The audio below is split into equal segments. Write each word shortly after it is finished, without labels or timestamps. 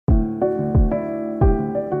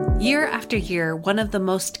Year after year, one of the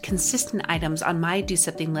most consistent items on my do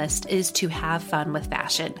something list is to have fun with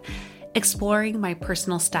fashion. Exploring my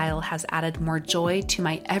personal style has added more joy to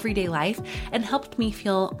my everyday life and helped me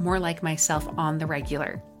feel more like myself on the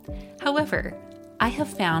regular. However, I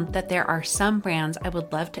have found that there are some brands I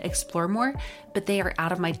would love to explore more, but they are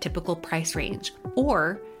out of my typical price range.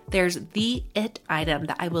 Or there's the it item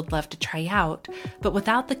that I would love to try out, but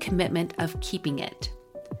without the commitment of keeping it.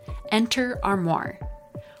 Enter Armoire.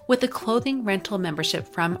 With a clothing rental membership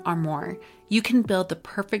from Armoire, you can build the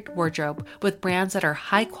perfect wardrobe with brands that are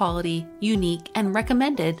high quality, unique, and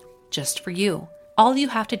recommended just for you. All you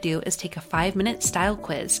have to do is take a 5-minute style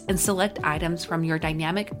quiz and select items from your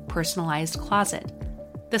dynamic, personalized closet.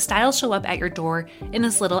 The styles show up at your door in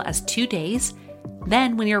as little as 2 days.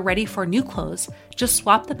 Then, when you're ready for new clothes, just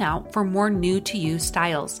swap them out for more new-to-you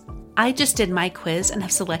styles. I just did my quiz and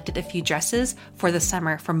have selected a few dresses for the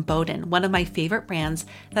summer from Boden, one of my favorite brands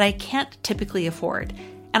that I can't typically afford.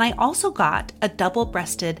 And I also got a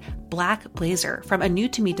double-breasted black blazer from a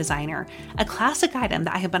new-to-me designer, a classic item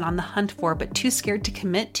that I have been on the hunt for but too scared to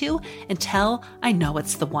commit to until I know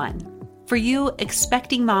it's the one. For you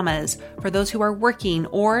expecting mamas, for those who are working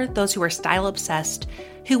or those who are style-obsessed,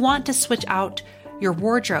 who want to switch out your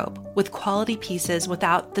wardrobe with quality pieces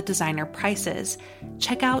without the designer prices,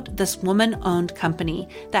 check out this woman-owned company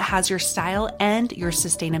that has your style and your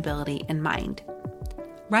sustainability in mind.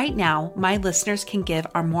 Right now, my listeners can give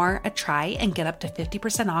Armoire a try and get up to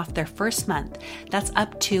 50% off their first month. That's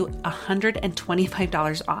up to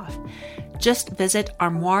 $125 off. Just visit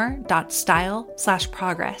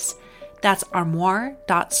armoire.style/progress. That's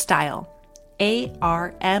armoire.style.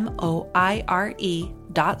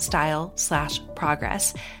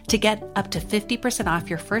 ARMOIRE.style/progress to get up to 50% off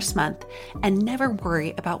your first month and never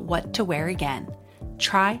worry about what to wear again.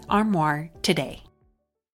 Try Armoire today.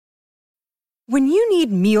 When you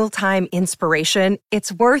need mealtime inspiration,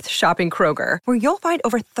 it's worth shopping Kroger, where you'll find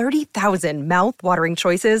over 30,000 mouth-watering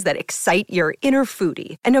choices that excite your inner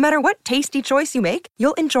foodie. And no matter what tasty choice you make,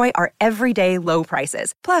 you'll enjoy our everyday low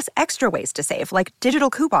prices, plus extra ways to save, like digital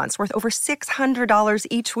coupons worth over $600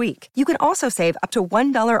 each week. You can also save up to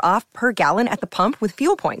 $1 off per gallon at the pump with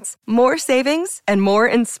fuel points. More savings and more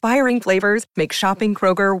inspiring flavors make shopping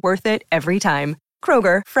Kroger worth it every time.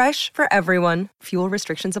 Kroger, fresh for everyone. Fuel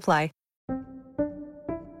restrictions apply.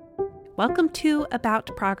 Welcome to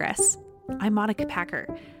About Progress. I'm Monica Packer,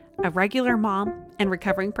 a regular mom and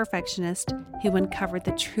recovering perfectionist who uncovered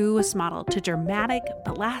the truest model to dramatic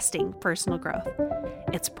but lasting personal growth.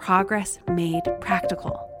 It's progress made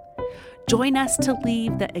practical. Join us to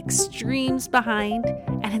leave the extremes behind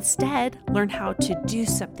and instead learn how to do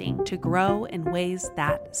something to grow in ways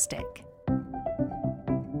that stick.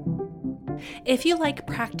 If you like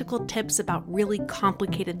practical tips about really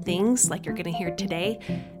complicated things like you're going to hear today,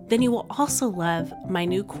 then you will also love my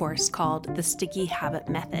new course called The Sticky Habit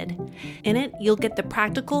Method. In it, you'll get the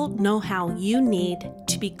practical know-how you need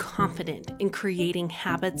to be confident in creating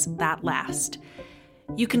habits that last.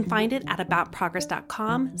 You can find it at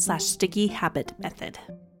aboutprogress.com/stickyhabitmethod.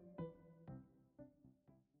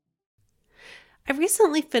 I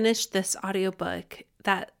recently finished this audiobook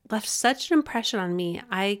that left such an impression on me,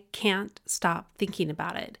 I can't stop thinking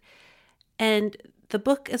about it. And the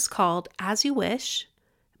book is called As You Wish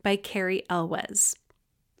by Cary Elwes.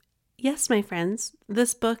 Yes, my friends,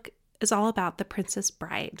 this book is all about The Princess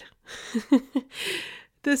Bride.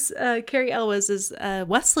 This Cary Elwes is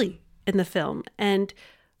Wesley in the film, and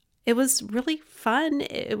it was really fun.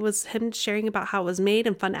 It was him sharing about how it was made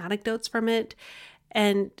and fun anecdotes from it.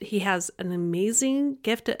 And he has an amazing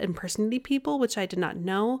gift at impersonating people, which I did not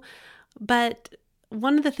know. But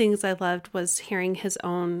one of the things I loved was hearing his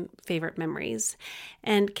own favorite memories.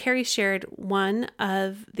 And Cary shared one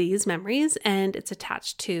of these memories, and it's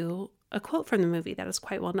attached to a quote from the movie that is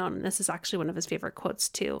quite well known. And this is actually one of his favorite quotes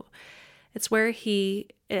too. It's where he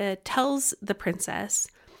tells the princess,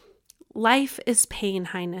 "Life is pain,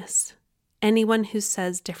 Highness. Anyone who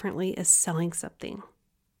says differently is selling something."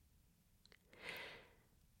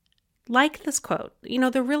 Like this quote,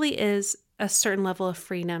 there really is a certain level of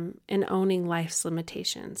freedom in owning life's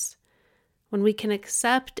limitations. When we can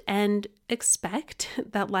accept and expect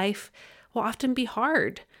that life will often be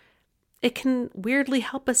hard, it can weirdly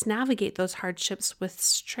help us navigate those hardships with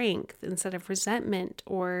strength instead of resentment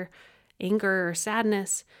or anger or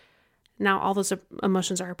sadness. Now, all those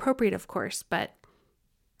emotions are appropriate, of course, but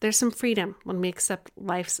there's some freedom when we accept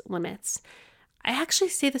life's limits. I actually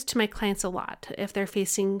say this to my clients a lot if they're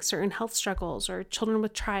facing certain health struggles or children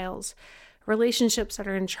with trials, relationships that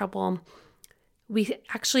are in trouble. We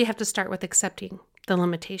actually have to start with accepting the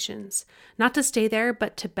limitations, not to stay there,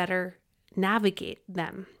 but to better navigate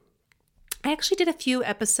them. I actually did a few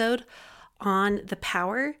episodes on the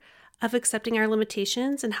power of accepting our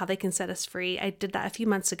limitations and how they can set us free. I did that a few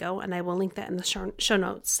months ago, and I will link that in the show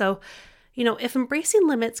notes. So, if embracing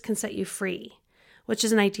limits can set you free, which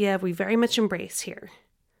is an idea we very much embrace here,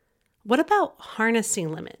 what about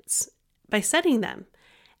harnessing limits by setting them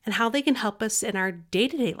and how they can help us in our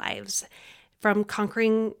day-to-day lives, from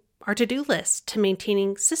conquering our to-do list to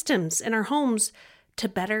maintaining systems in our homes to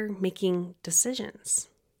better making decisions?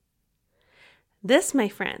 This, my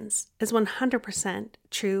friends, is 100%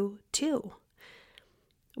 true too.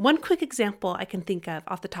 One quick example I can think of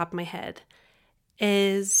off the top of my head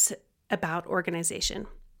is about organization.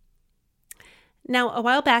 Now, a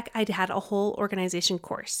while back, I had a whole organization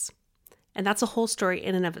course, and that's a whole story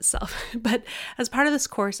in and of itself. But as part of this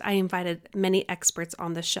course, I invited many experts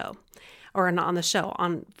on the show, or not on the show,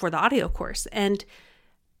 for the audio course. And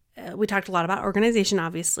we talked a lot about organization,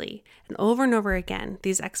 obviously. And over again,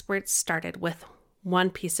 these experts started with one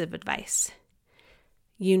piece of advice.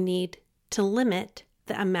 You need to limit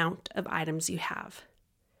the amount of items you have.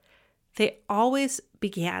 They always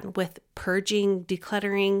began with purging,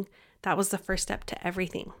 decluttering. That was the first step to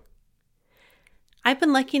everything. I've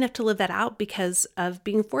been lucky enough to live that out because of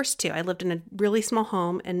being forced to. I lived in a really small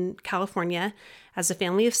home in California as a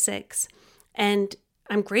family of 6, and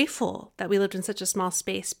I'm grateful that we lived in such a small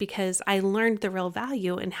space because I learned the real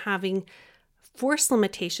value in having forced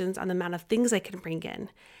limitations on the amount of things I could bring in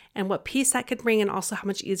and what peace that could bring, and also how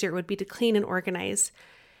much easier it would be to clean and organize.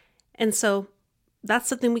 And so that's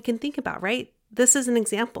something we can think about, right? This is an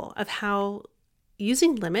example of how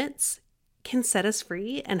using limits can set us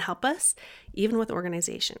free and help us even with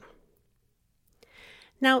organization.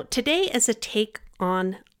 Now, today is a take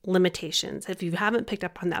on limitations, if you haven't picked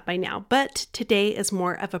up on that by now, but today is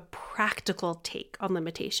more of a practical take on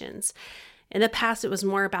limitations. In the past, it was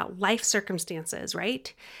more about life circumstances,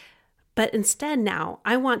 right? But instead now,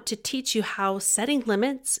 I want to teach you how setting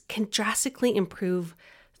limits can drastically improve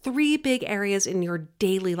 3 big areas in your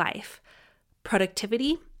daily life: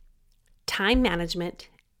 productivity, time management,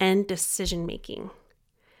 and decision making.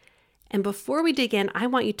 And before we dig in, I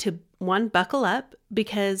want you to, one, buckle up,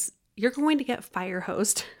 because you're going to get fire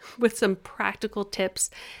hosed with some practical tips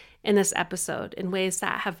in this episode in ways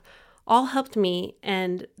that have all helped me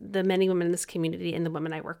and the many women in this community and the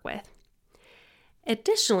women I work with.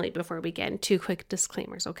 Additionally, before we begin, 2 quick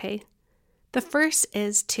disclaimers, okay? The first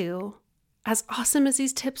is to, as awesome as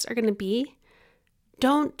these tips are going to be,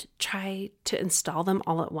 don't try to install them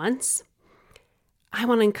all at once. I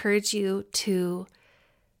want to encourage you to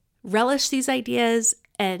relish these ideas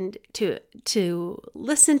and to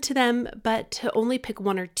listen to them, but to only pick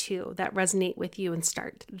 1 or 2 that resonate with you and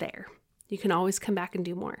start there. You can always come back and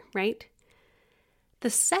do more, right?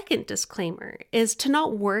 The second disclaimer is to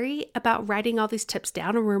not worry about writing all these tips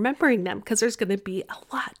down and remembering them, because there's going to be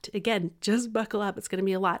a lot. Again, just buckle up. It's going to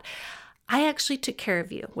be a lot. I actually took care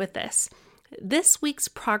of you with this. This week's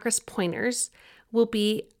progress pointers will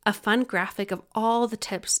be a fun graphic of all the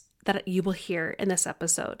tips that you will hear in this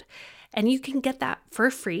episode. And you can get that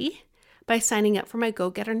for free by signing up for my Go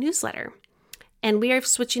Getter newsletter. And we are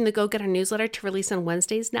switching the Go Getter newsletter to release on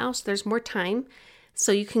Wednesdays now, so there's more time.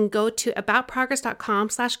 So you can go to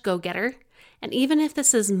aboutprogress.com/gogetter. And even if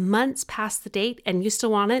this is months past the date and you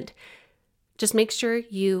still want it, just make sure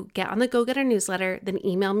you get on the Go Getter newsletter, then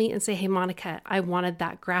email me and say, hey, Monica, I wanted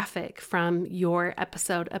that graphic from your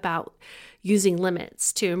episode about using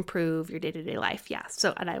limits to improve your day-to-day life. Yeah,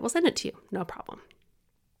 and I will send it to you. No problem.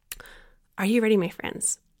 Are you ready, my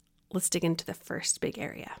friends? Let's dig into the first big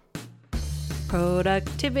area.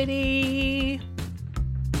 Productivity.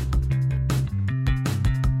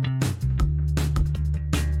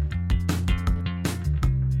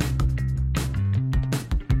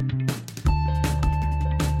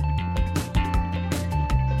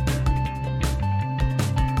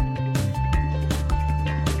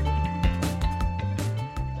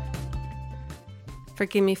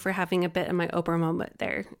 Forgive me for having a bit of my Oprah moment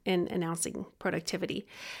there in announcing productivity.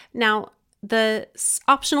 Now, the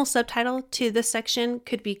optional subtitle to this section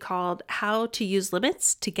could be called How to Use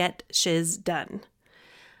Limits to Get Shiz Done.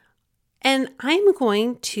 And I'm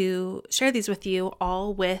going to share these with you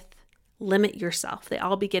all with limit yourself. They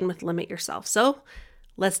all begin with limit yourself. So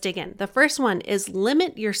let's dig in. The first one is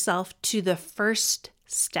limit yourself to the first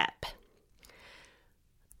step.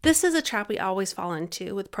 This is a trap we always fall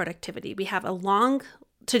into with productivity. We have a long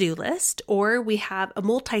to-do list, or we have a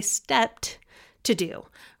multi-stepped to-do,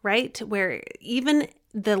 right? Where even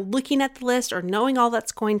the looking at the list or knowing all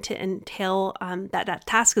that's going to entail, that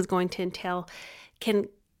task is going to entail, can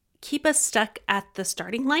keep us stuck at the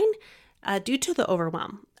starting line due to the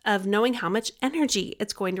overwhelm of knowing how much energy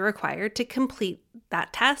it's going to require to complete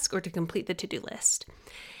that task or to complete the to-do list.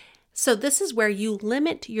 So this is where you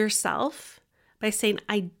limit yourself by saying,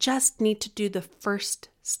 I just need to do the first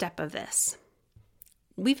step of this.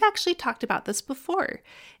 We've actually talked about this before.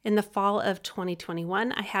 In the fall of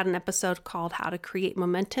 2021, I had an episode called How to Create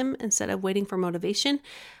Momentum Instead of Waiting for Motivation.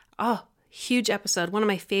 Oh, huge episode, one of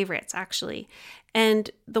my favorites actually.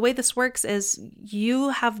 And the way this works is you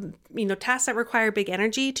have, tasks that require big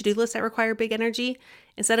energy, to-do lists that require big energy.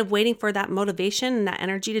 Instead of waiting for that motivation and that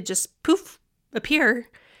energy to just poof, appear,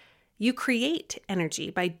 you create energy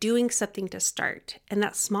by doing something to start. And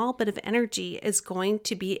that small bit of energy is going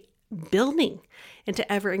to be building into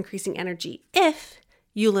ever increasing energy if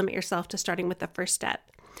you limit yourself to starting with the first step.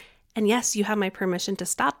 And yes, you have my permission to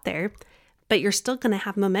stop there, but you're still going to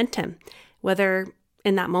have momentum, whether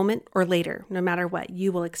in that moment or later. No matter what,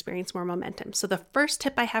 you will experience more momentum. So the first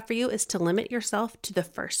tip I have for you is to limit yourself to the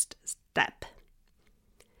first step.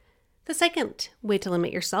 The second way to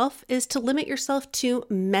limit yourself is to limit yourself to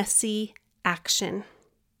messy action.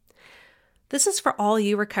 This is for all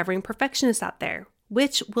you recovering perfectionists out there,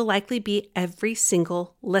 which will likely be every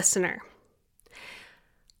single listener.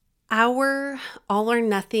 Our all or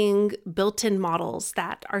nothing built-in models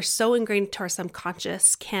that are so ingrained into our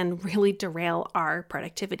subconscious can really derail our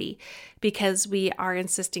productivity because we are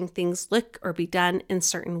insisting things look or be done in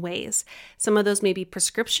certain ways. Some of those may be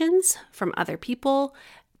prescriptions from other people.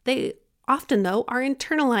 They often, though, are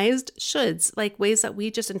internalized shoulds, like ways that we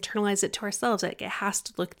just internalize it to ourselves, like it has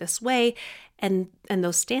to look this way, and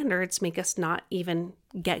those standards make us not even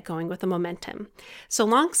get going with the momentum. So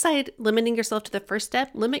alongside limiting yourself to the first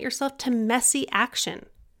step, limit yourself to messy action.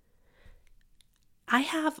 I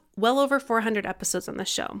have well over 400 episodes on the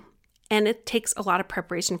show, and it takes a lot of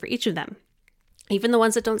preparation for each of them, even the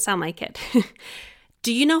ones that don't sound like it.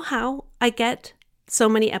 Do you know how I get so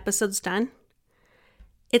many episodes done?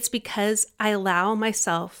 It's because I allow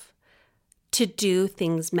myself to do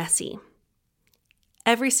things messy.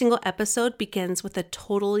 Every single episode begins with a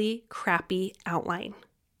totally crappy outline.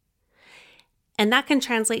 And that can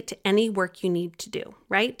translate to any work you need to do,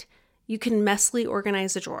 right? You can messily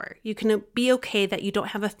organize a drawer. You can be okay that you don't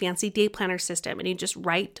have a fancy day planner system and you just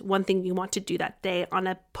write one thing you want to do that day on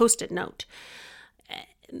a Post-it note.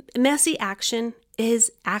 Messy action is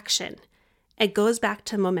action. It goes back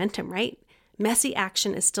to momentum, right? Messy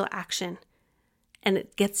action is still action, and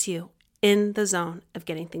it gets you in the zone of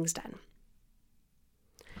getting things done.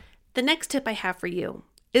 The next tip I have for you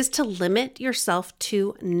is to limit yourself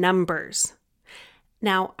to numbers.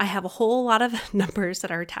 Now, I have a whole lot of numbers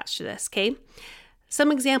that are attached to this, okay?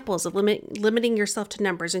 Some examples of limiting yourself to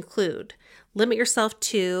numbers include limit yourself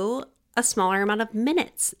to a smaller amount of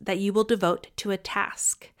minutes that you will devote to a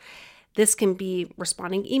task. This can be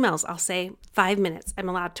responding emails. I'll say 5 minutes. I'm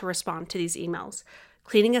allowed to respond to these emails.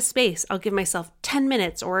 Cleaning a space. I'll give myself 10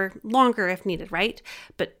 minutes or longer if needed, right?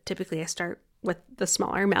 But typically I start with the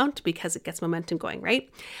smaller amount because it gets momentum going,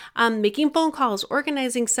 right? Making phone calls,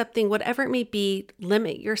 organizing something, whatever it may be,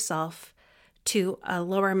 limit yourself to a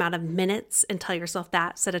lower amount of minutes and tell yourself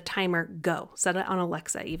that. Set a timer, go. Set it on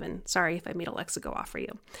Alexa even. Sorry if I made Alexa go off for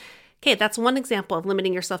you. Okay, that's one example of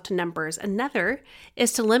limiting yourself to numbers. Another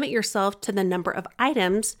is to limit yourself to the number of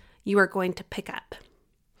items you are going to pick up.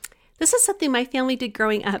 This is something my family did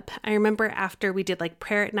growing up. I remember after we did like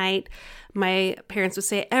prayer at night, my parents would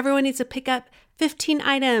say, everyone needs to pick up 15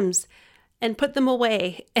 items and put them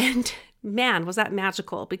away. And man, was that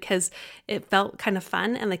magical because it felt kind of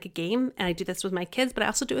fun and like a game. And I do this with my kids, but I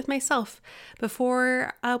also do it with myself.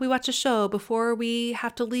 Before we watch a show, before we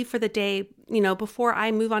have to leave for the day, before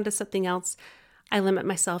I move on to something else, I limit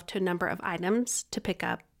myself to a number of items to pick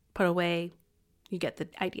up, put away. You get the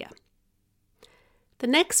idea. The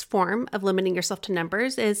next form of limiting yourself to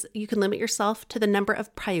numbers is you can limit yourself to the number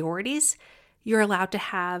of priorities you're allowed to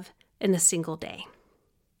have in a single day.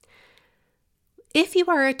 If you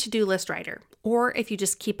are a to-do list writer, or if you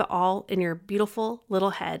just keep it all in your beautiful little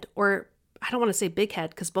head, or I don't want to say big head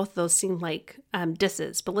because both of those seem like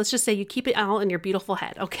disses, but let's just say you keep it all in your beautiful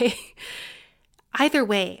head, okay? Either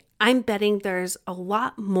way, I'm betting there's a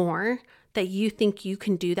lot more that you think you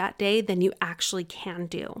can do that day than you actually can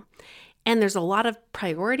do. And there's a lot of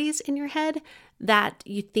priorities in your head that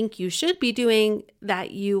you think you should be doing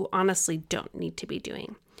that you honestly don't need to be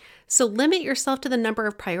doing. So limit yourself to the number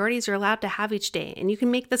of priorities you're allowed to have each day, and you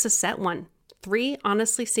can make this a set one. 3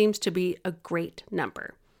 honestly seems to be a great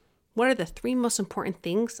number. What are the 3 most important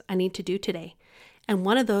things I need to do today? And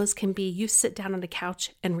one of those can be you sit down on the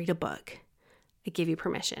couch and read a book. I give you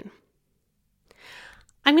permission.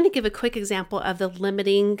 I'm going to give a quick example of the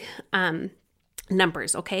limiting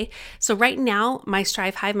numbers, okay? So right now, my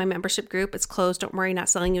Strive Hive, my membership group, it's closed. Don't worry, not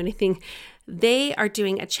selling you anything. They are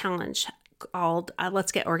doing a challenge called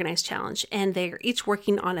Let's Get Organized Challenge. And they're each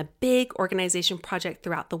working on a big organization project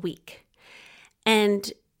throughout the week.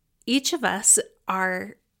 And each of us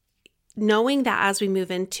are knowing that as we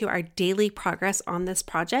move into our daily progress on this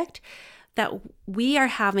project, that we are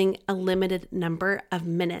having a limited number of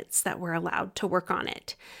minutes that we're allowed to work on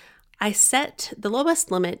it. I set the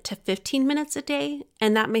lowest limit to 15 minutes a day,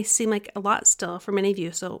 and that may seem like a lot still for many of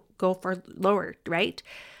you, so go for lower, right?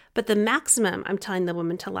 But the maximum I'm telling the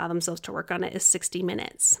women to allow themselves to work on it is 60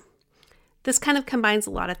 minutes. This kind of combines a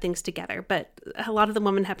lot of things together, but a lot of the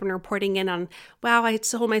women have been reporting in on, wow, I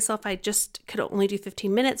told myself I just could only do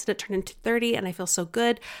 15 minutes and it turned into 30 and I feel so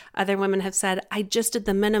good. Other women have said, I just did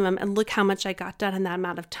the minimum and look how much I got done in that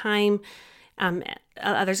amount of time.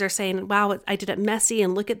 Others are saying, wow, I did it messy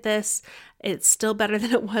and look at this. It's still better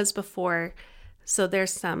than it was before. So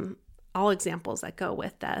there's all examples that go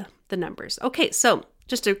with the numbers. Okay, so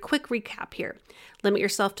just a quick recap here. Limit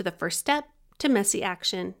yourself to the first step, to messy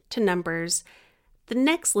action, to numbers. The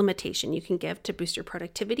next limitation you can give to boost your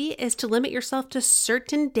productivity is to limit yourself to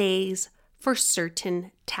certain days for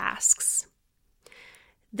certain tasks.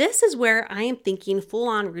 This is where I am thinking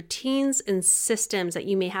full-on routines and systems that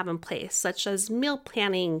you may have in place, such as meal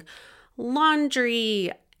planning,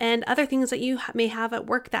 laundry, and other things that you may have at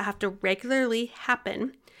work that have to regularly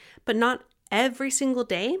happen, but not every single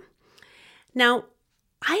day. Now,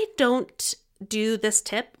 I don't do this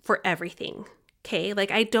tip for everything, okay?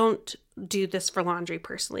 Like I don't do this for laundry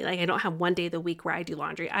personally. Like I don't have one day of the week where I do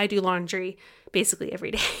laundry. I do laundry basically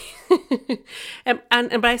every day.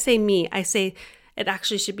 But I say me, I say it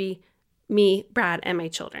actually should be me, Brad, and my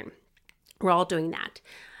children. We're all doing that.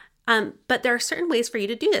 But there are certain ways for you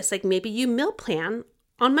to do this. Like maybe you meal plan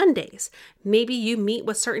on Mondays. Maybe you meet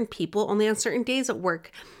with certain people only on certain days at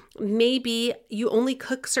work. Maybe you only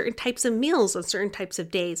cook certain types of meals on certain types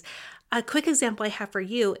of days. A quick example I have for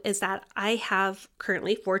you is that I have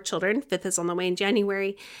currently 4 children. 5th is on the way in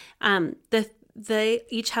January. They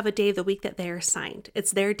each have a day of the week that they're assigned.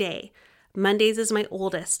 It's their day. Mondays is my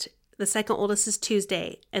oldest. The second oldest is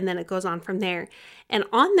Tuesday, and then it goes on from there. And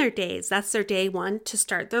on their days, that's their day one to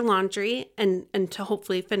start their laundry and to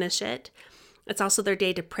hopefully finish it. It's also their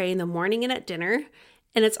day to pray in the morning and at dinner.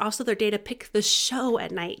 And it's also their day to pick the show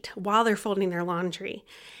at night while they're folding their laundry.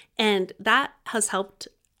 And that has helped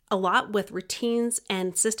a lot with routines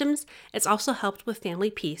and systems. It's also helped with family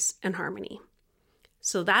peace and harmony.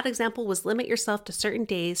 So that example was limit yourself to certain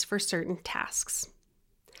days for certain tasks.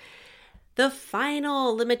 The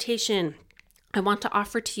final limitation I want to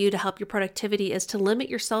offer to you to help your productivity is to limit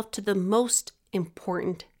yourself to the most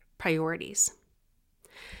important priorities.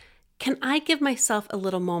 Can I give myself a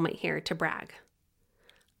little moment here to brag?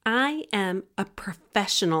 I am a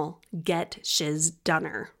professional get shiz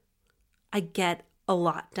doner. I get a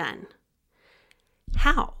lot done.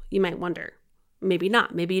 How? You might wonder. Maybe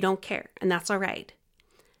not. Maybe you don't care, and that's all right.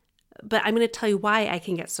 But I'm going to tell you why I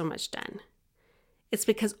can get so much done. It's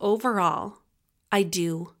because overall, I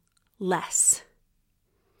do less.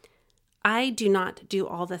 I do not do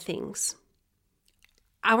all the things.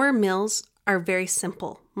 Our meals are very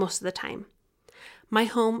simple most of the time. My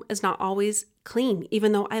home is not always clean,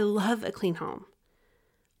 even though I love a clean home.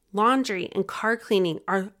 Laundry and car cleaning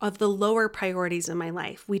are of the lower priorities in my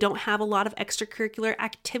life. We don't have a lot of extracurricular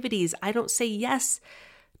activities. I don't say yes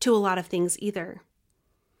to a lot of things either.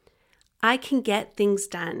 I can get things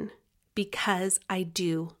done because I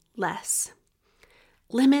do less.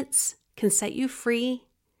 Limits can set you free.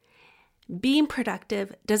 Being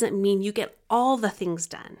productive doesn't mean you get all the things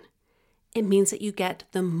done. It means that you get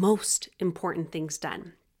the most important things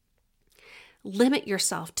done. Limit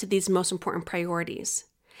yourself to these most important priorities.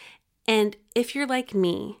 And if you're like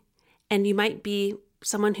me, and you might be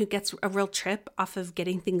someone who gets a real trip off of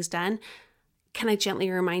getting things done, can I gently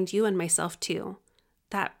remind you and myself too,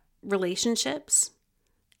 that relationships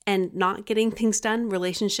and not getting things done,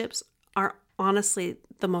 relationships are honestly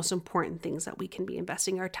the most important things that we can be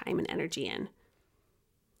investing our time and energy in.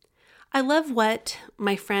 I love what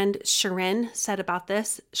my friend Shirin said about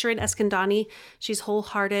this. Shirin Eskandani, she's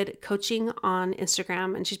Wholehearted Coaching on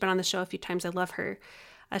Instagram, and she's been on the show a few times. I love her.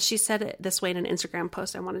 She said it this way in an Instagram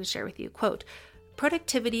post I wanted to share with you. Quote,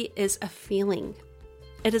 "Productivity is a feeling.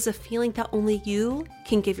 It is a feeling that only you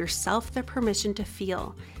can give yourself the permission to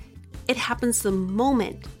feel. It happens the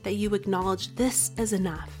moment that you acknowledge this is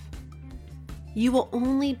enough. You will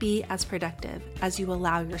only be as productive as you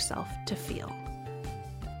allow yourself to feel."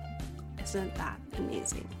 Isn't that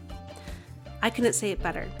amazing? I couldn't say it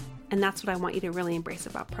better. And that's what I want you to really embrace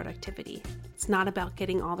about productivity. It's not about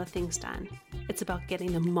getting all the things done. It's about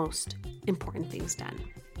getting the most important things done.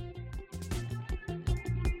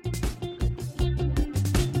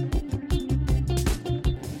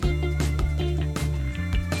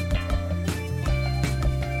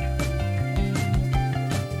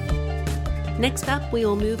 Next up, we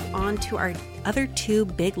will move on to our other two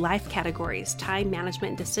big life categories, time management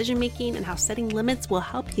and decision making, and how setting limits will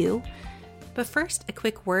help you. But first, a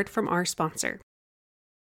quick word from our sponsor.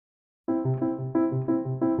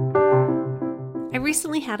 I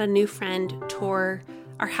recently had a new friend tour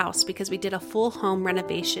our house because we did a full home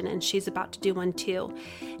renovation and she's about to do one too.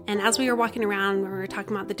 And as we were walking around, we were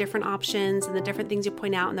talking about the different options and the different things you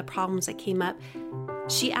point out and the problems that came up.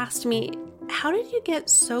 She asked me, how did you get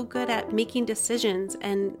so good at making decisions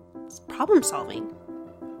and problem solving?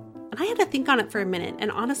 And I had to think on it for a minute.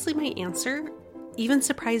 And honestly, my answer even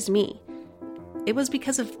surprised me. It was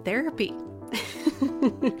because of therapy.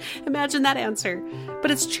 Imagine that answer. But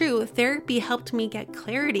it's true. Therapy helped me get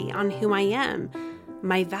clarity on who I am,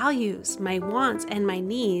 my values, my wants, and my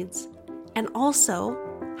needs, and also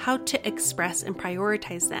how to express and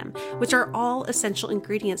prioritize them, which are all essential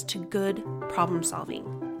ingredients to good problem solving.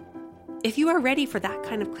 If you are ready for that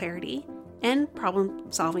kind of clarity and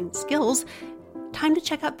problem-solving skills, time to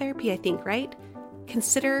check out therapy, I think, right?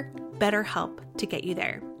 Consider BetterHelp to get you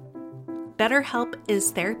there. BetterHelp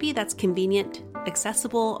is therapy that's convenient,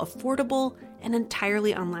 accessible, affordable, and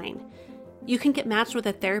entirely online. You can get matched with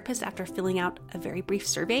a therapist after filling out a very brief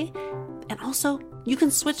survey, and also you can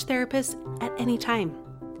switch therapists at any time.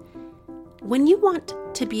 When you want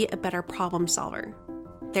to be a better problem solver,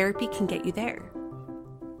 therapy can get you there.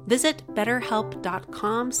 Visit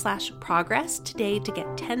betterhelp.com/progress today to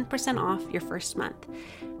get 10% off your first month.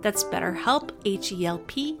 That's BetterHelp,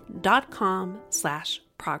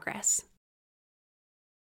 HELP.com/progress.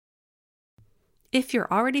 If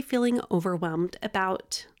you're already feeling overwhelmed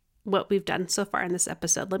about what we've done so far in this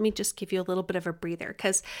episode, let me just give you a little bit of a breather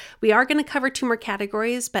because we are going to cover two more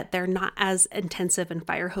categories, but they're not as intensive and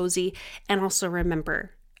fire hosey. And also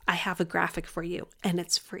remember, I have a graphic for you and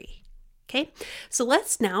it's free. Okay, so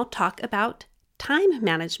let's now talk about time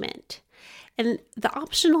management. And the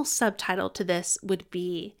optional subtitle to this would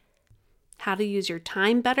be how to use your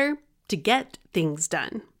time better to get things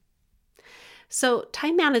done. So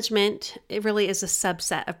time management, it really is a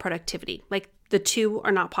subset of productivity. Like the two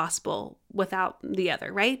are not possible without the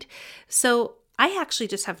other, right? So I actually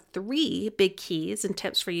just have 3 big keys and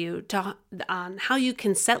tips for you on how you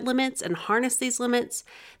can set limits and harness these limits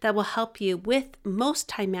that will help you with most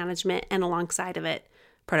time management and alongside of it,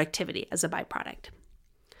 productivity as a byproduct.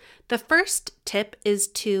 The first tip is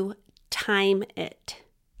to time it.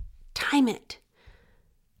 Time it.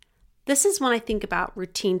 This is when I think about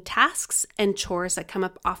routine tasks and chores that come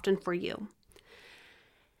up often for you.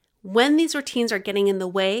 When these routines are getting in the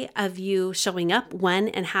way of you showing up when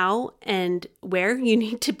and how and where you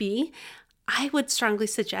need to be, I would strongly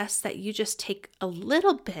suggest that you just take a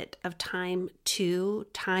little bit of time to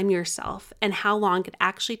time yourself and how long it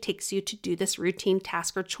actually takes you to do this routine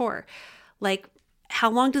task or chore. Like, how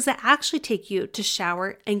long does it actually take you to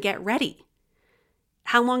shower and get ready?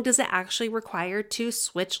 How long does it actually require to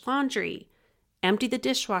switch laundry, empty the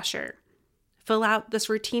dishwasher, fill out this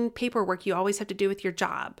routine paperwork you always have to do with your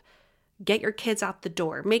job, get your kids out the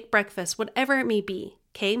door, make breakfast, whatever it may be,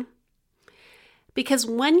 okay? Because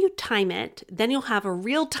when you time it, then you'll have a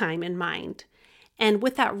real time in mind. And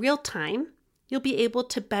with that real time, you'll be able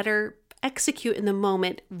to better execute in the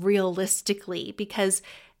moment realistically because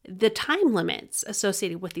the time limits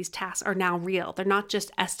associated with these tasks are now real. They're not just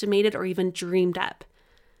estimated or even dreamed up.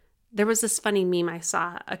 There was this funny meme I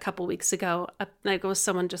saw a couple weeks ago. It was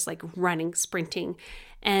someone just like running, sprinting.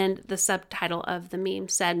 And the subtitle of the meme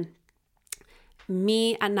said,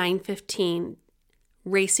 "Me at 9:15,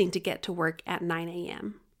 racing to get to work at 9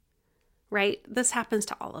 a.m. Right? This happens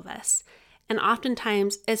to all of us. And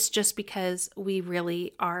oftentimes it's just because we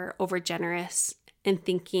really are overgenerous in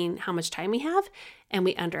thinking how much time we have and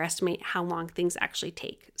we underestimate how long things actually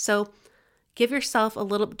take. So give yourself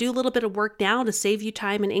do a little bit of work now to save you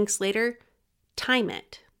time and inks later. Time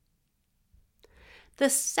it. The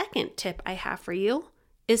second tip I have for you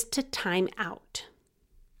is to time out.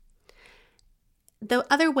 The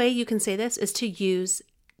other way you can say this is to use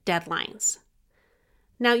deadlines.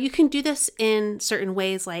 Now, you can do this in certain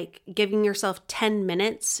ways, like giving yourself 10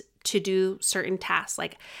 minutes to do certain tasks,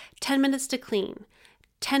 like 10 minutes to clean,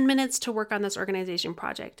 10 minutes to work on this organization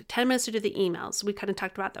project, 10 minutes to do the emails. We kind of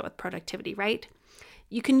talked about that with productivity, right?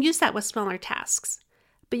 You can use that with smaller tasks,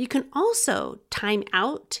 but you can also time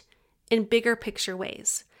out in bigger picture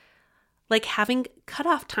ways, like having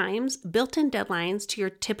cutoff times, built-in deadlines to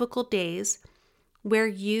your typical days where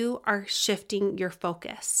you are shifting your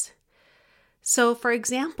focus. So for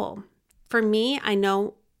example, for me, I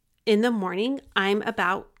know in the morning I'm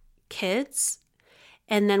about kids,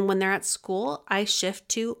 and then when they're at school, I shift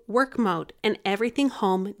to work mode and everything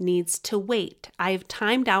home needs to wait. I've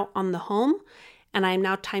timed out on the home and I'm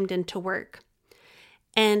now timed into work.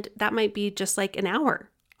 And that might be just like an hour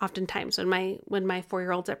oftentimes when my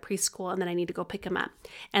 4-year-old's at preschool and then I need to go pick him up.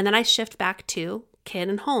 And then I shift back to kid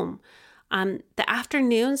and home. The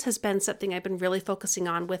afternoons has been something I've been really focusing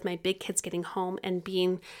on with my big kids getting home and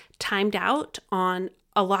being timed out on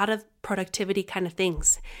a lot of productivity kind of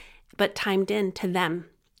things, but timed in to them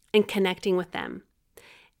and connecting with them.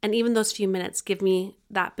 And even those few minutes give me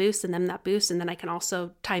that boost and them that boost. And then I can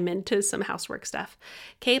also time into some housework stuff.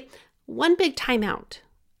 Okay. One big timeout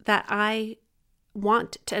that I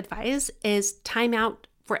want to advise is time out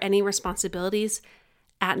for any responsibilities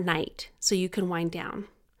at night so you can wind down.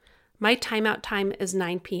 My timeout time is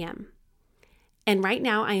 9 p.m. And right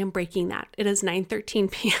now I am breaking that. It is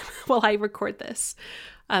 9:13 p.m. while I record this.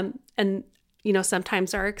 And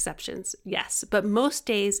sometimes there are exceptions, yes. But most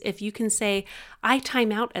days, if you can say, I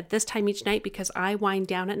time out at this time each night because I wind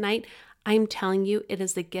down at night, I'm telling you, it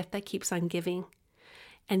is the gift that keeps on giving.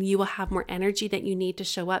 And you will have more energy that you need to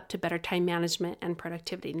show up to better time management and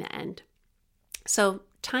productivity in the end. So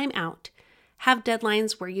time out. Have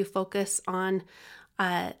deadlines where you focus on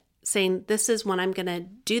saying, this is when I'm going to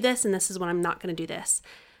do this and this is when I'm not going to do this.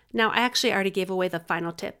 Now, I actually already gave away the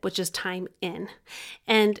final tip, which is time in.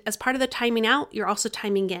 And as part of the timing out, you're also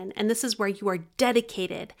timing in. And this is where you are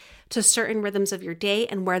dedicated to certain rhythms of your day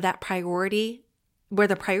and where the priority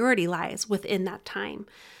lies within that time.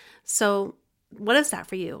 So what is that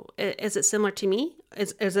for you? Is it similar to me?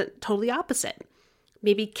 Is it totally opposite?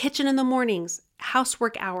 Maybe kitchen in the mornings,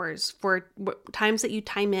 housework hours for times that you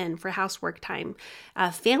time in for housework time,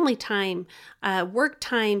 family time, work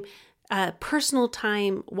time, personal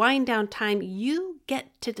time, wind down time. You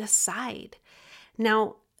get to decide.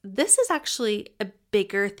 Now, this is actually a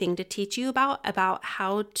bigger thing to teach you about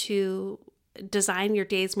how to design your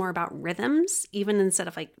days more about rhythms, even instead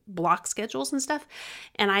of like block schedules and stuff.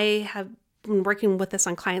 And I have been working with this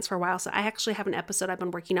on clients for a while. So I actually have an episode I've been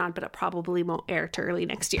working on, but it probably won't air to early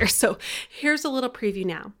next year. So here's a little preview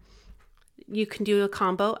now. You can do a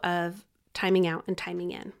combo of timing out and timing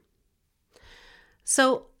in.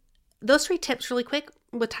 So those 3 tips really quick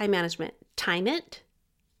with time management: time it,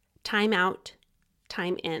 time out,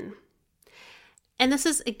 time in. And this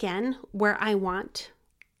is again where I want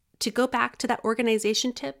to go back to that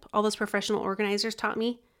organization tip all those professional organizers taught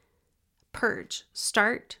me. Purge.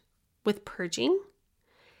 Start with purging.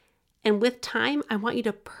 And with time, I want you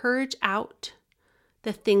to purge out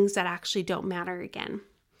the things that actually don't matter again.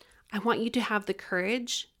 I want you to have the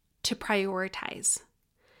courage to prioritize.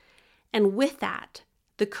 And with that,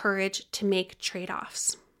 the courage to make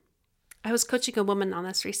trade-offs. I was coaching a woman on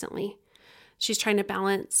this recently. She's trying to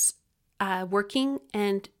balance working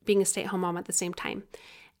and being a stay-at-home mom at the same time.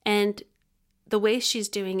 And the way she's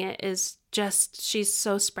doing it is just, she's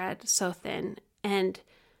so spread, so thin, and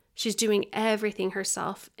she's doing everything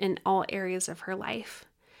herself in all areas of her life.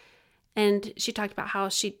 And she talked about how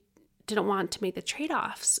she didn't want to make the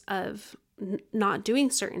trade-offs of not doing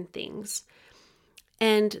certain things.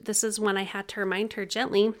 And this is when I had to remind her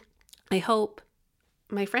gently, I hope,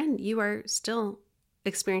 my friend, you are still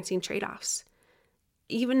experiencing trade-offs.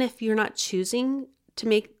 Even if you're not choosing to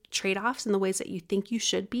make trade-offs in the ways that you think you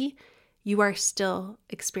should be, you are still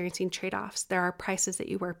experiencing trade-offs. There are prices that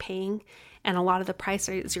you are paying, and a lot of the price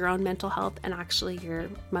is your own mental health and actually your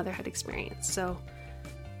motherhood experience. So,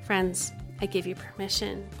 friends, I give you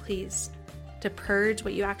permission, please, to purge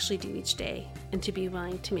what you actually do each day and to be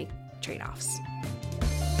willing to make trade-offs.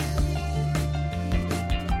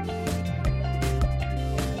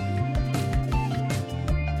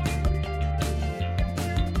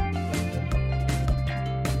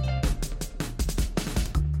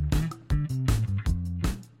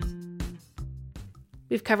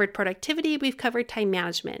 We've covered productivity, we've covered time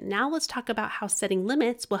management. Now let's talk about how setting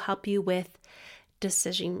limits will help you with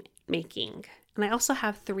decision making. And I also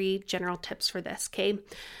have 3 general tips for this, okay?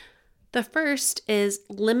 The first is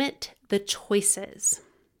limit the choices.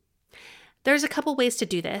 There's a couple ways to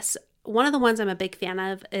do this. One of the ones I'm a big fan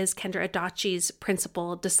of is Kendra Adachi's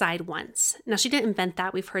principle, decide once. Now, she didn't invent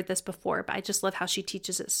that. We've heard this before, but I just love how she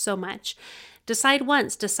teaches it so much. Decide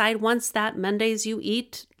once that Mondays you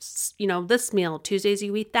eat, this meal, Tuesdays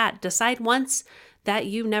you eat that. Decide once that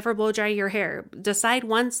you never blow dry your hair. Decide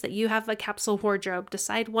once that you have a capsule wardrobe.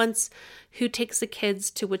 Decide once who takes the kids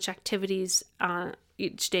to which activities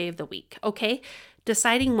each day of the week. Okay?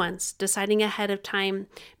 Deciding once, deciding ahead of time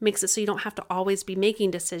makes it so you don't have to always be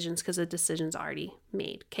making decisions because the decision's already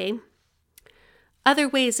made, okay? Other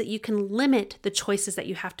ways that you can limit the choices that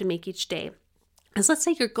you have to make each day is, let's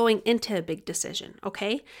say you're going into a big decision,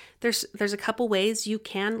 okay? There's a couple ways you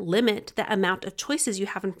can limit the amount of choices you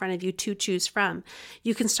have in front of you to choose from.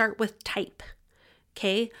 You can start with type,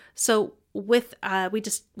 okay? So with, we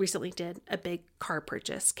just recently did a big car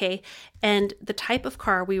purchase, okay? And the type of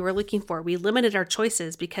car we were looking for, we limited our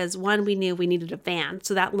choices because one, we knew we needed a van,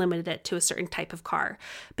 so that limited it to a certain type of car.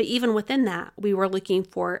 But even within that, we were looking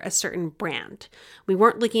for a certain brand. We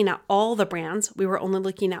weren't looking at all the brands, we were only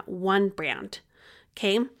looking at one brand,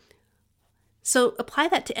 okay? So apply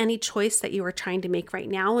that to any choice that you are trying to make right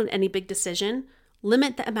now and any big decision.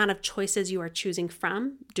 Limit the amount of choices you are choosing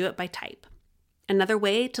from. Do it by type. Another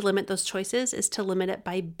way to limit those choices is to limit it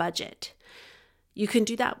by budget. You can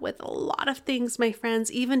do that with a lot of things, my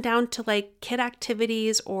friends, even down to like kid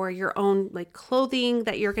activities or your own like clothing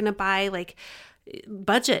that you're going to buy, like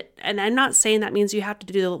budget. And I'm not saying that means you have to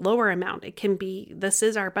do the lower amount. It can be, this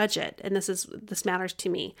is our budget and this matters to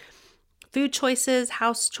me. Food choices,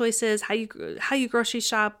 house choices, how you grocery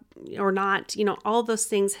shop or not, all those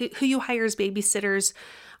things, who you hire as babysitters,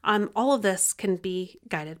 all of this can be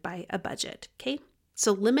guided by a budget, okay?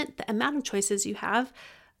 So limit the amount of choices you have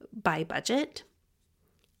by budget.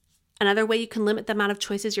 Another way you can limit the amount of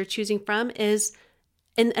choices you're choosing from is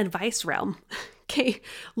in advice realm, okay?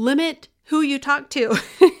 Limit who you talk to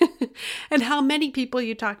and how many people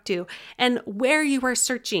you talk to and where you are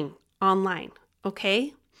searching online,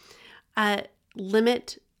 okay?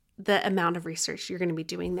 Limit the amount of research you're going to be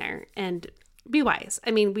doing there and be wise.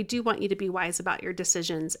 I mean, we do want you to be wise about your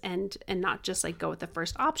decisions and not just like go with the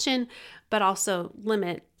first option, but also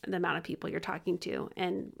limit the amount of people you're talking to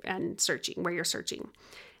and searching where you're searching.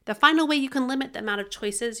 The final way you can limit the amount of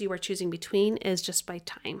choices you are choosing between is just by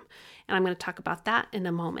time. And I'm going to talk about that in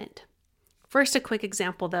a moment. First, a quick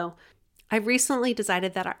example though. I recently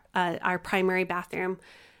decided that our primary bathroom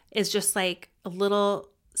is just like a little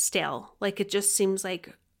stale. Like it just seems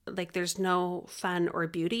like there's no fun or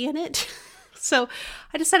beauty in it. So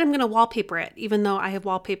I decided I'm going to wallpaper it, even though I have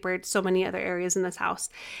wallpapered so many other areas in this house.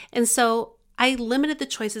 And so I limited the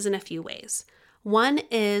choices in a few ways. One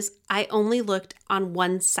is I only looked on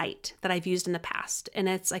one site that I've used in the past, and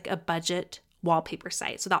it's like a budget wallpaper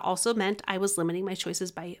site. So that also meant I was limiting my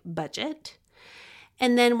choices by budget.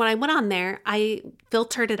 And then when I went on there, I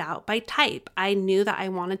filtered it out by type. I knew that I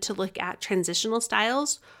wanted to look at transitional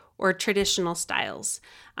styles or traditional styles.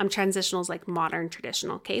 Transitional is like modern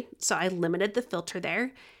traditional, okay? So I limited the filter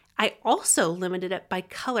there. I also limited it by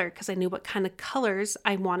color because I knew what kind of colors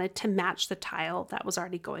I wanted to match the tile that was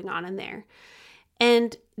already going on in there.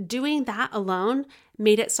 And doing that alone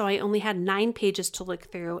made it so I only had 9 pages to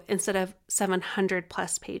look through instead of 700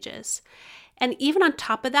 plus pages. And even on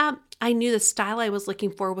top of that, I knew the style I was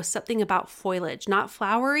looking for was something about foliage, not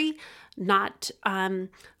flowery, not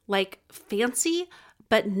like fancy,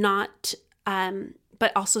 but not,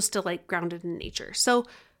 but also still like grounded in nature. So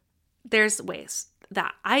there's ways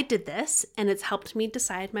that I did this and it's helped me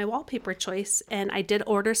decide my wallpaper choice. And I did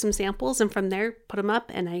order some samples and from there put them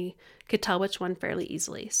up and I could tell which one fairly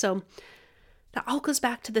easily. So that all goes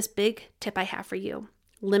back to this big tip I have for you.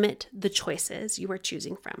 Limit the choices you are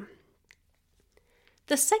choosing from.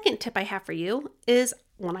 The second tip I have for you is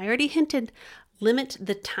one I already hinted, limit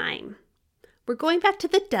the time. We're going back to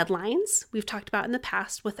the deadlines we've talked about in the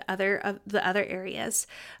past with the other areas,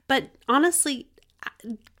 but honestly,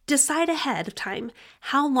 decide ahead of time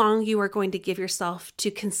how long you are going to give yourself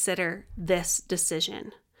to consider this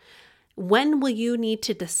decision. When will you need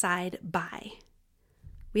to decide by?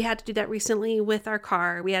 We had to do that recently with our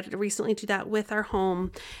car. We had to recently do that with our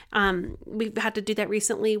home. We've had to do that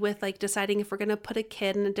recently with like deciding if we're going to put a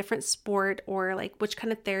kid in a different sport or like which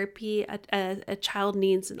kind of therapy a child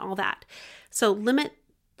needs and all that. So limit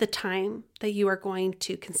the time that you are going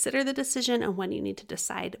to consider the decision and when you need to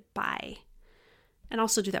decide by. And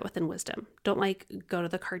also do that within wisdom. Don't like go to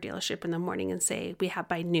the car dealership in the morning and say, we have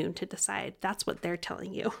by noon to decide. That's what they're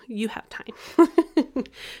telling you. You have time.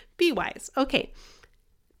 Be wise. Okay.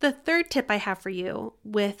 The third tip I have for you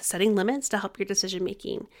with setting limits to help your decision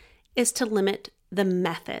making is to limit the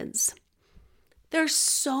methods. There's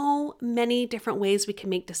so many different ways we can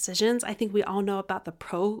make decisions. I think we all know about the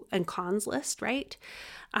pro and cons list, right?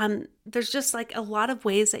 There's just like a lot of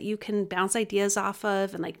ways that you can bounce ideas off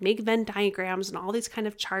of and like make Venn diagrams and all these kind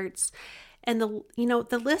of charts. And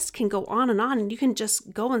the list can go on and you can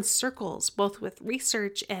just go in circles, both with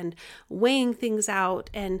research and weighing things out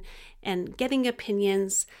and getting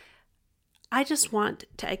opinions. I just want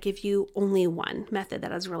to give you only one method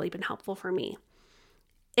that has really been helpful for me.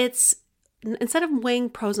 it's instead of weighing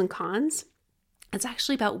pros and cons, it's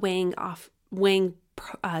actually about weighing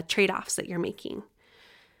trade-offs that you're making.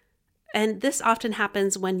 And this often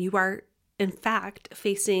happens when you are, in fact,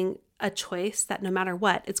 facing a choice that no matter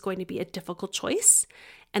what, it's going to be a difficult choice.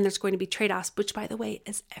 And there's going to be trade-offs, which, by the way,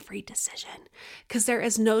 is every decision. Because there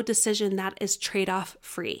is no decision that is trade-off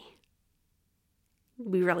free.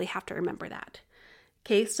 We really have to remember that.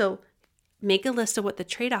 Okay, so make a list of what the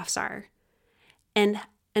trade-offs are and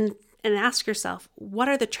ask yourself, what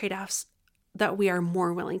are the trade-offs that we are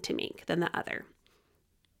more willing to make than the other?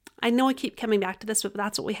 I know I keep coming back to this, but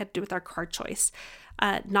that's what we had to do with our car choice.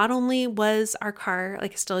 Not only was our car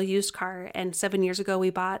still a used car, and 7 years ago we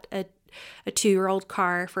bought a 2-year-old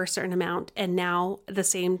car for a certain amount, and now the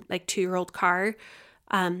same 2-year-old car,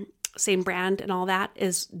 same brand and all that,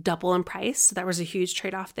 is double in price. So that was a huge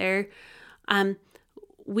trade-off there.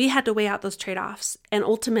 We had to weigh out those trade-offs and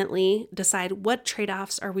ultimately decide what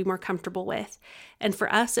trade-offs are we more comfortable with. And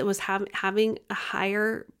for us, it was having a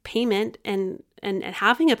higher payment and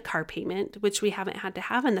having a car payment, which we haven't had to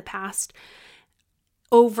have in the past,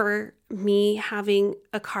 over me having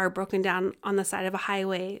a car broken down on the side of a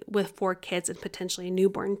highway with 4 kids and potentially a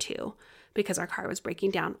newborn too, because our car was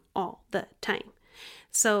breaking down all the time.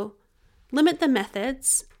 So limit the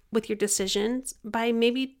methods with your decisions by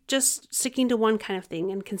maybe just sticking to one kind of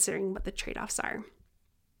thing and considering what the trade-offs are.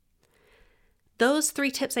 Those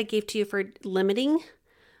 3 tips I gave to you for limiting,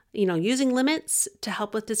 using limits to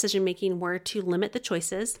help with decision making were to limit the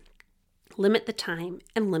choices, limit the time,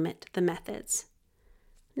 and limit the methods.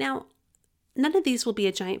 Now, none of these will be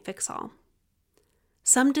a giant fix-all.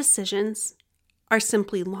 Some decisions are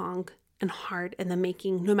simply long and hard in the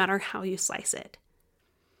making, no matter how you slice it.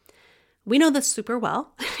 We know this super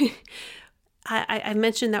well. I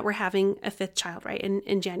mentioned that we're having a 5th child, right,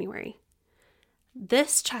 in January.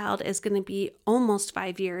 This child is going to be almost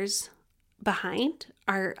 5 years behind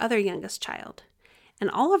our other youngest child.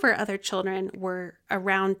 And all of our other children were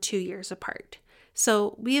around 2 years apart.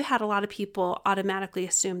 So we've had a lot of people automatically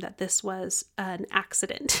assume that this was an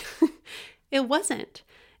accident. It wasn't.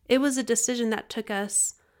 It was a decision that took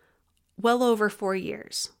us well over 4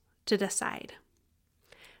 years to decide.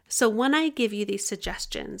 So when I give you these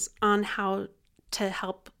suggestions on how to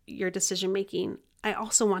help your decision making, I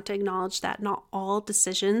also want to acknowledge that not all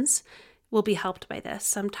decisions will be helped by this.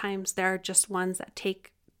 Sometimes there are just ones that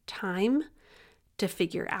take time to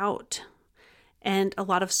figure out, and a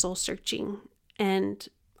lot of soul searching, and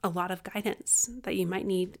a lot of guidance that you might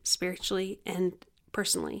need spiritually and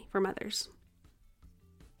personally from others.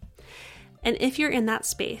 And if you're in that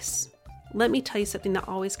space, let me tell you something that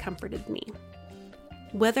always comforted me.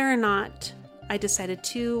 Whether or not I decided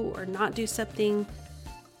to or not do something,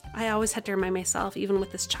 I always had to remind myself, even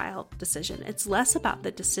with this child decision, it's less about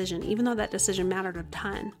the decision, even though that decision mattered a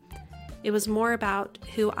ton. It was more about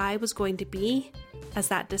who I was going to be as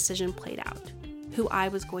that decision played out, who I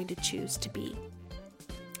was going to choose to be.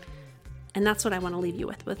 And that's what I want to leave you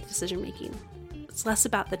with decision making. It's less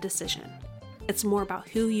about the decision. It's more about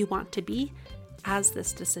who you want to be as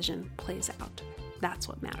this decision plays out. That's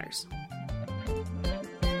what matters.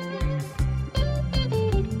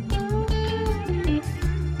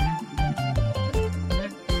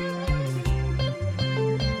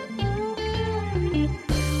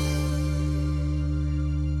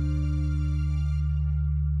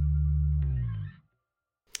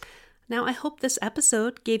 Now, I hope this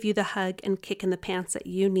episode gave you the hug and kick in the pants that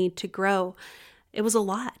you need to grow. It was a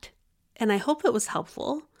lot, and I hope it was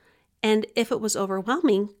helpful. And if it was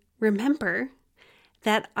overwhelming, remember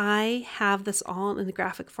that I have this all in the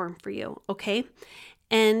graphic form for you, okay?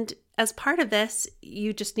 And as part of this,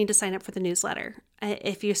 you just need to sign up for the newsletter.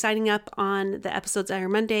 If you're signing up on the episodes every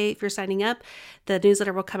Monday, if you're signing up, the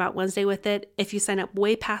newsletter will come out Wednesday with it. If you sign up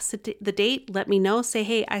way past the date, let me know. Say,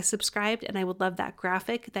 hey, I subscribed and I would love that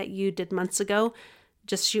graphic that you did months ago.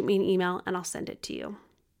 Just shoot me an email and I'll send it to you.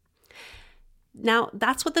 Now,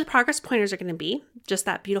 that's what the progress pointers are going to be. Just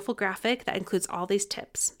that beautiful graphic that includes all these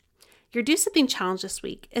tips. Your Do Something challenge this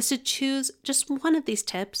week is to choose just one of these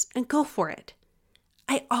tips and go for it.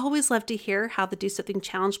 I always love to hear how the Do Something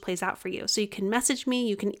challenge plays out for you. So you can message me,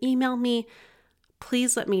 you can email me.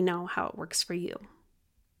 Please let me know how it works for you.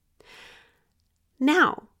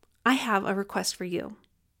 Now, I have a request for you.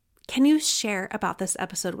 Can you share about this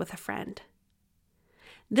episode with a friend?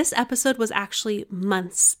 This episode was actually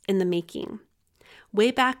months in the making.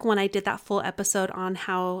 Way back when I did that full episode on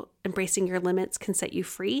how embracing your limits can set you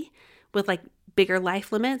free with bigger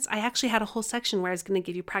life limits, I actually had a whole section where I was going to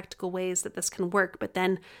give you practical ways that this can work, but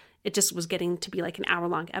then it just was getting to be like an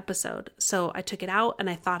hour-long episode. So I took it out and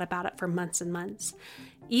I thought about it for months and months.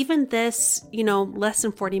 Even this, less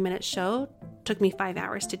than 40-minute show took me 5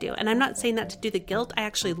 hours to do. And I'm not saying that to do the guilt. I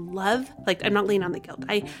actually love, I'm not leaning on the guilt.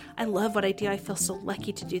 I love what I do. I feel so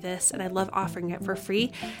lucky to do this, and I love offering it for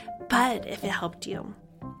free. But if it helped you,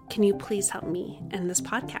 can you please help me and this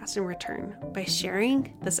podcast in return by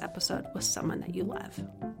sharing this episode with someone that you love?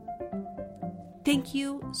 Thank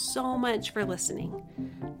you so much for listening.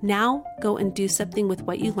 Now go and do something with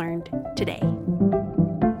what you learned today.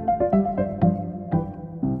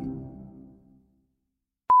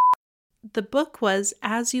 The book was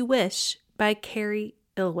As You Wish by Carrie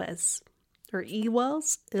Ilwes. Or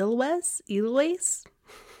Ilwes?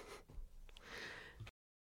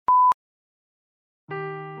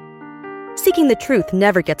 Seeking the truth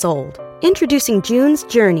never gets old. Introducing June's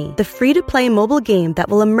Journey, the free-to-play mobile game that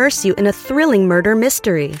will immerse you in a thrilling murder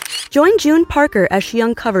mystery. Join June Parker as she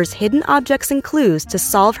uncovers hidden objects and clues to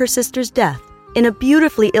solve her sister's death in a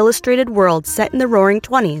beautifully illustrated world set in the Roaring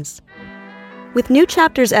 '20s. With new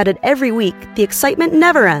chapters added every week, the excitement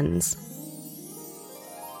never ends.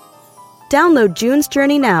 Download June's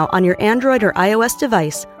Journey now on your Android or iOS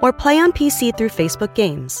device, or play on PC through Facebook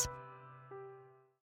Games.